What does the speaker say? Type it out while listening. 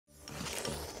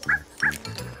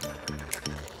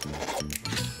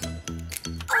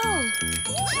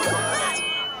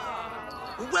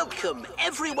welcome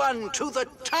everyone to the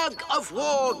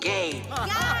tug-of-war game.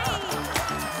 Yay!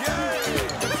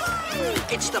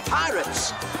 It's the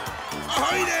pirates.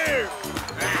 Hi there!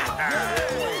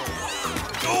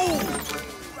 Oh!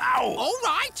 Ow!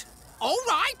 All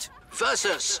right.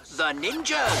 Versus the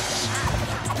ninjas.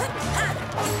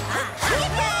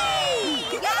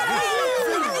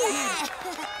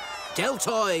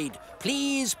 Deltoid,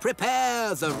 please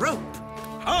prepare the rope.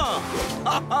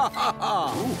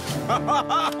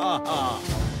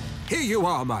 Here you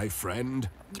are, my friend.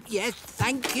 Yes,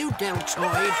 thank you,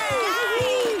 Deltoid.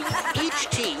 Each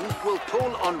team will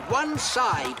pull on one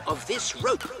side of this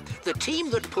rope. The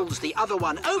team that pulls the other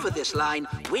one over this line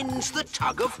wins the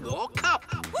tug-of-war cup.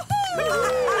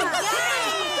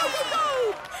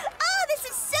 Oh, this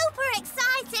is super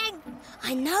exciting!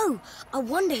 I know. I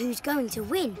wonder who's going to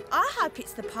win. I hope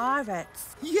it's the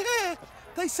pirates. Yeah!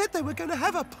 They said they were going to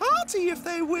have a party if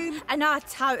they win. And I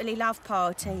totally love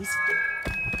parties.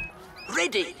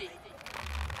 Ready.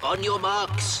 On your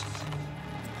marks.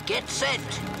 Get set.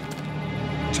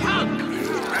 Tug!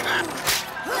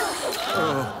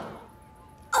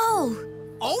 Oh!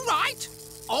 All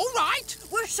right.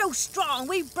 We're so strong,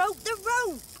 we broke the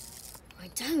rope. I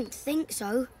don't think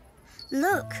so.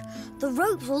 Look, the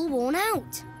rope's all worn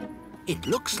out. It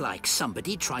looks like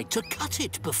somebody tried to cut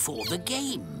it before the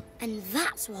game. And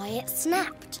that's why it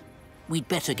snapped. We'd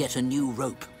better get a new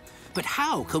rope. But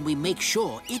how can we make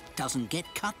sure it doesn't get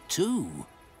cut too?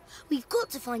 We've got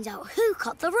to find out who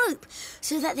cut the rope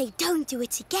so that they don't do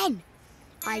it again.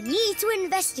 I need to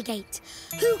investigate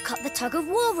who cut the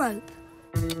tug-of-war rope.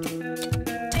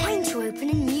 Time to open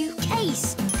a new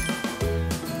case.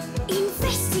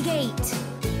 Investigate.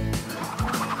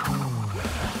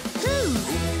 Who?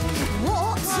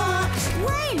 What?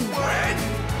 When? Where?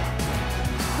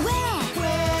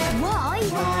 Why?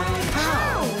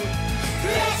 How?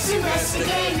 Let's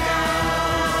investigate now.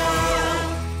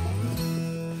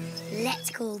 Let's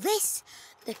call this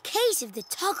the case of the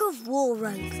tug-of-war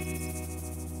rope.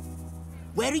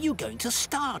 Where are you going to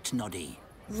start, Noddy?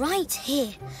 Right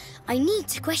here. I need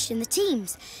to question the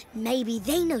teams. Maybe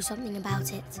they know something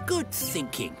about it. Good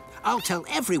thinking. I'll tell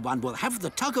everyone we'll have the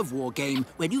tug-of-war game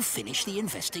when you finish the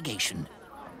investigation.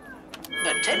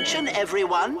 Attention,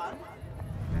 everyone.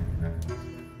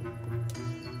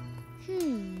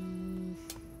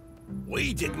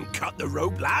 We didn't cut the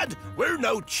rope, lad. We're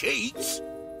no cheats.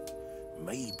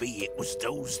 Maybe it was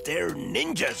those there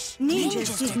ninjas.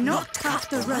 Ninjas did not cut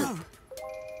the rope.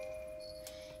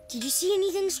 Did you see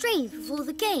anything strange before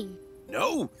the game?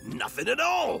 No, nothing at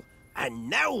all. And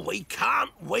now we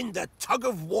can't win the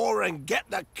tug-of-war and get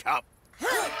the cup.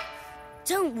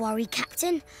 Don't worry,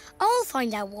 Captain. I'll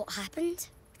find out what happened.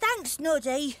 Thanks,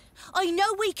 Noddy. I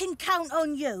know we can count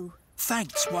on you.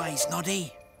 Thanks, Wise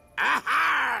Noddy.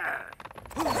 Aha!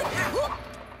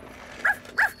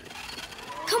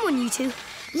 Come on, you two.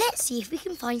 Let's see if we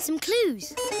can find some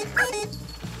clues.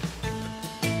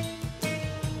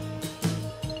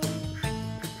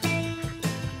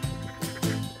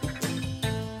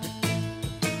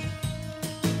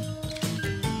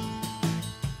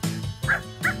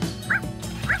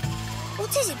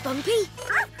 What is it, Bumpy?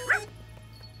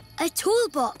 A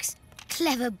toolbox.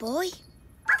 Clever boy.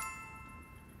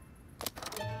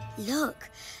 Look,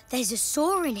 there's a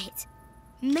saw in it.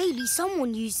 Maybe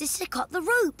someone used this to cut the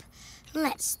rope.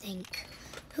 Let's think.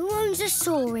 Who owns a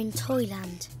saw in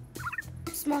Toyland?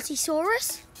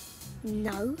 Smartysaurus?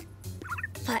 No.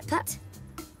 Pat?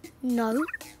 No.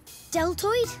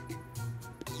 Deltoid?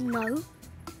 No.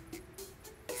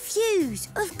 Fuse,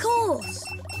 of course.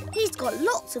 He's got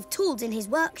lots of tools in his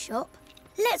workshop.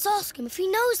 Let's ask him if he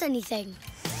knows anything.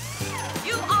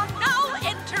 You are now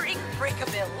entering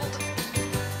Brick-a-Build.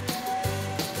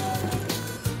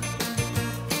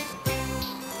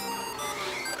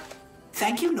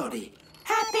 Thank you, Noddy.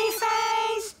 Happy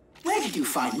face! Where did you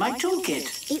find my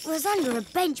toolkit? It was under a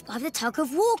bench by the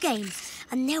tug-of-war game,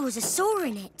 and there was a saw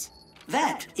in it.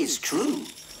 That is true.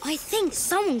 I think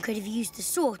someone could have used the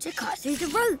saw to cut through the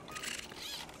rope.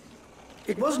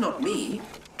 It was not me.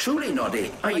 Truly,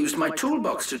 Noddy. I used my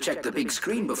toolbox to check the big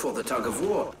screen before the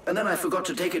tug-of-war, and then I forgot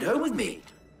to take it home with me.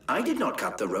 I did not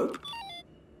cut the rope.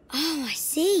 Oh, I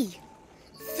see.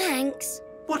 Thanks.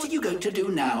 What are you going to do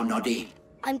now, Noddy?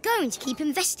 I'm going to keep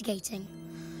investigating.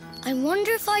 I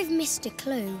wonder if I've missed a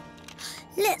clue.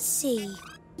 Let's see.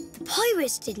 The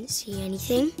pirates didn't see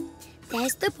anything.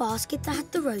 There's the basket that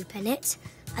had the rope in it,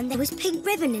 and there was pink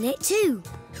ribbon in it too.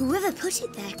 Whoever put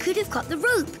it there could have cut the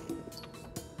rope.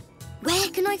 Where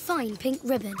can I find pink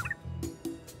ribbon?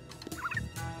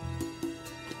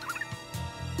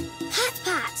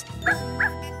 Pat!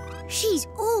 She's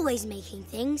always making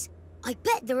things. I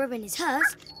bet the ribbon is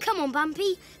hers. Come on,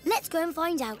 Bumpy. Let's go and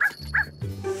find out.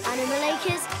 Animal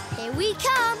Acres, here we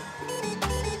come.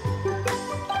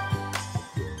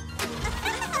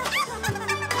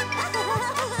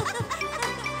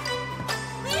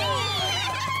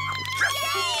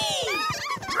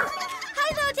 Hi,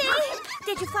 Noddy.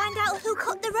 Did you find out who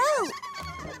cut the rope?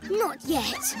 Not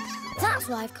yet. That's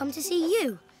why I've come to see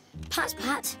you.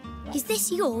 Pat, is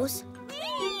this yours?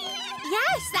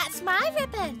 Yes, that's my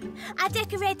ribbon. I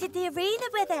decorated the arena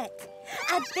with it.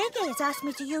 And Biggie's asked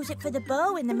me to use it for the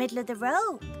bow in the middle of the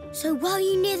rope. So were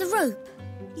you near the rope?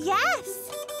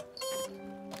 Yes.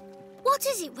 What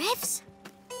is it, Revs?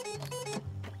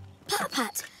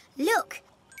 Pat, look.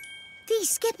 These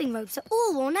skipping ropes are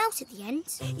all worn out at the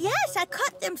ends. Yes, I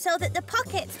cut them so that the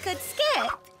pockets could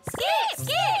skip. Skip,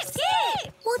 skip,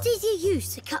 skip! What did you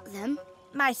use to cut them?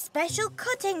 My special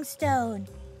cutting stone.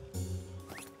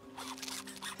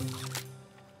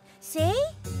 See?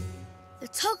 The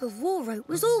tug-of-war rope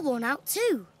was all worn out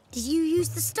too. Did you use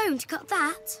the stone to cut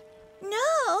that? No,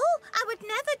 I would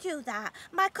never do that.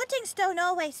 My cutting stone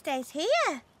always stays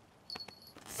here.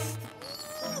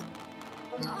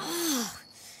 Oh,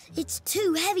 it's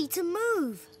too heavy to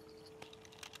move.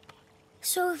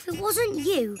 So if it wasn't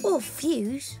you, or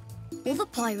Fuse, or the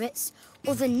pirates,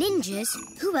 or the ninjas,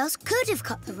 who else could have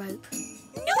cut the rope?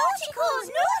 Nauticorns!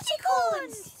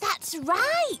 Nauticorns! That's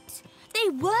right. They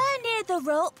were near the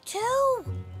rope too.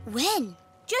 When?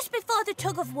 Just before the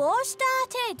tug-of-war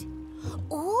started.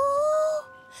 Oh,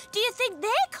 do you think they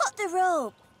cut the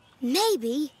rope?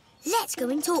 Maybe. Let's go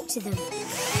and talk to them.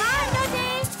 Hi,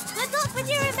 Noddy. Good luck with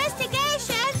your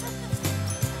investigation.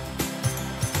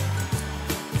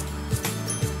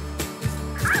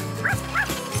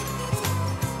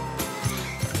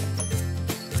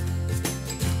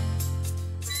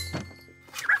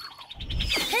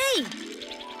 Hey!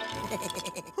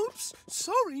 Oops,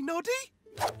 sorry, Noddy.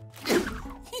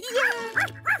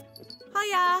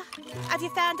 Hiya. Have you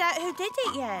found out who did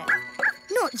it yet?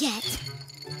 Not yet.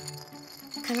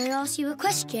 Can I ask you a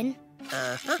question?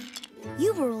 Uh-huh.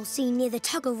 You were all seen near the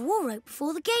tug-of-war rope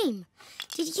before the game.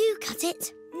 Did you cut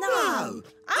it? No.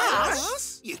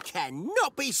 Us? You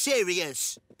cannot be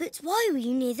serious. But why were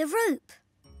you near the rope?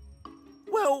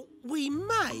 Well, we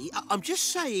may, I'm just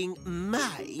saying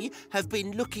may, have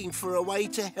been looking for a way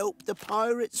to help the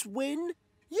pirates win.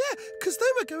 Yeah, because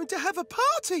they were going to have a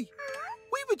party.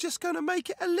 We were just going to make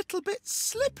it a little bit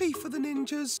slippy for the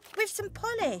ninjas. With some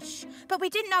polish. But we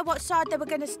didn't know what side they were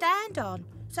going to stand on,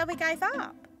 so we gave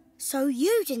up. So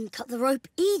you didn't cut the rope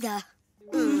either.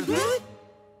 Mm-hmm.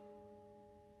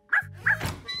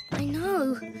 I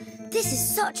know. This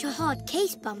is such a hard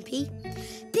case, Bumpy.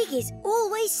 Biggies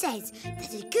always says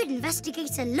that a good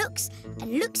investigator looks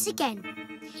and looks again.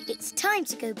 It's time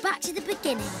to go back to the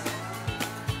beginning.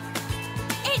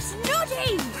 It's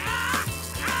Noddy!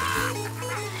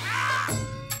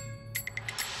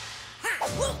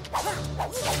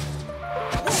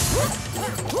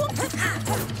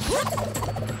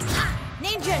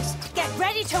 Ninjas, get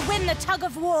ready to win the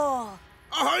tug-of-war.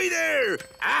 Ahoy there!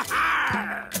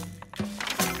 Aha!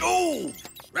 Oh!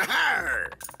 Aha!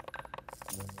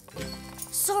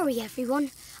 Sorry,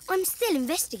 everyone. I'm still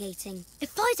investigating.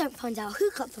 If I don't find out who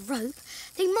cut the rope,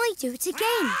 they might do it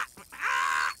again.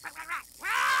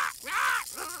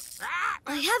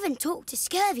 I haven't talked to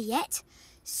Scurvy yet.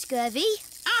 Scurvy?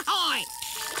 Ahoy!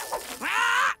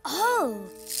 Oh!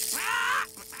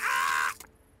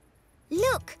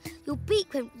 Look, your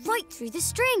beak went right through the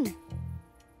string.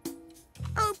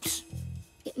 Oops.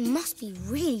 It must be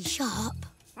really sharp.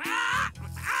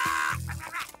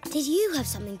 Did you have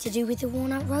something to do with the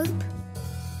worn-out rope?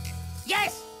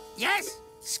 Yes, yes,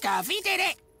 Scurvy did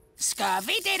it.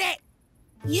 Scurvy did it.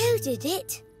 You did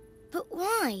it? But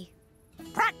why?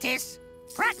 Practice,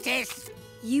 practice.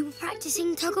 You were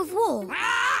practicing tug-of-war?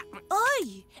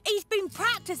 Oi, he's been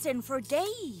practicing for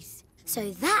days.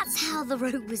 So that's how the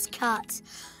rope was cut.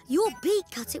 Your beak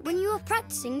cut it when you were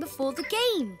practicing before the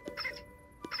game.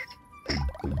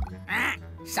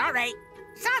 Sorry.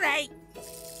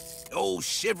 Oh,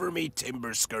 shiver me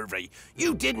timber, Scurvy.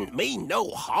 You didn't mean no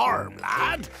harm,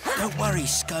 lad. Don't worry,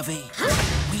 Scurvy.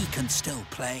 We can still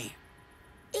play.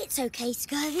 It's okay,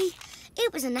 Scurvy.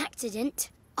 It was an accident.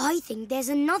 I think there's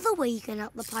another way you can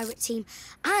help the pirate team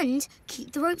and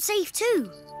keep the rope safe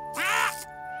too.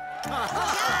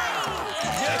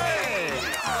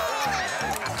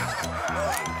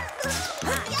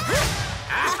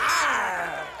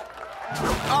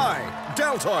 I,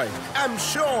 Deltoid, am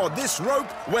sure this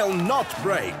rope will not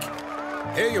break.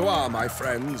 Here you are, my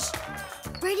friends.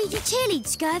 Ready to cheerlead,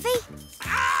 Scurvy?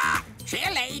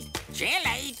 Cheerlead,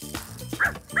 cheerlead.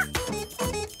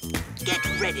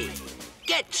 Get ready.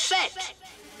 Get set.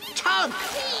 Tug!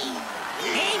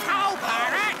 Heave-ho,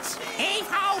 parrots!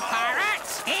 Heave-ho,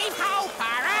 parrots! Heave-ho,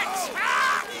 parrots!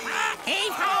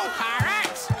 Heave-ho,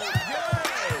 parrots!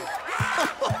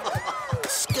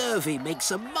 Scurvy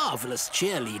makes a marvellous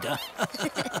cheerleader.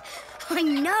 I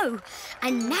know.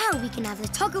 And now we can have the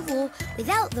tug-of-war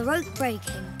without the rope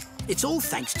breaking. It's all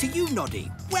thanks to you,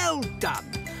 Noddy. Well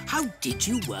done. How did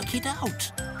you work it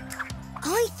out?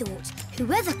 I thought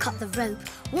whoever cut the rope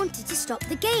wanted to stop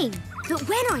the game. But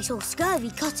when I saw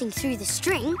Scurvy cutting through the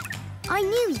string, I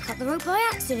knew he cut the rope by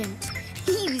accident.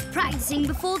 He was practicing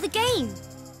before the game.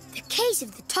 The case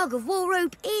of the tug-of-war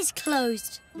rope is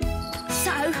closed.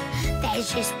 So,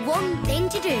 there's just one thing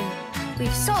to do.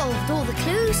 We've solved all the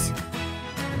clues.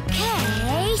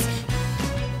 Case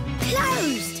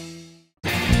closed!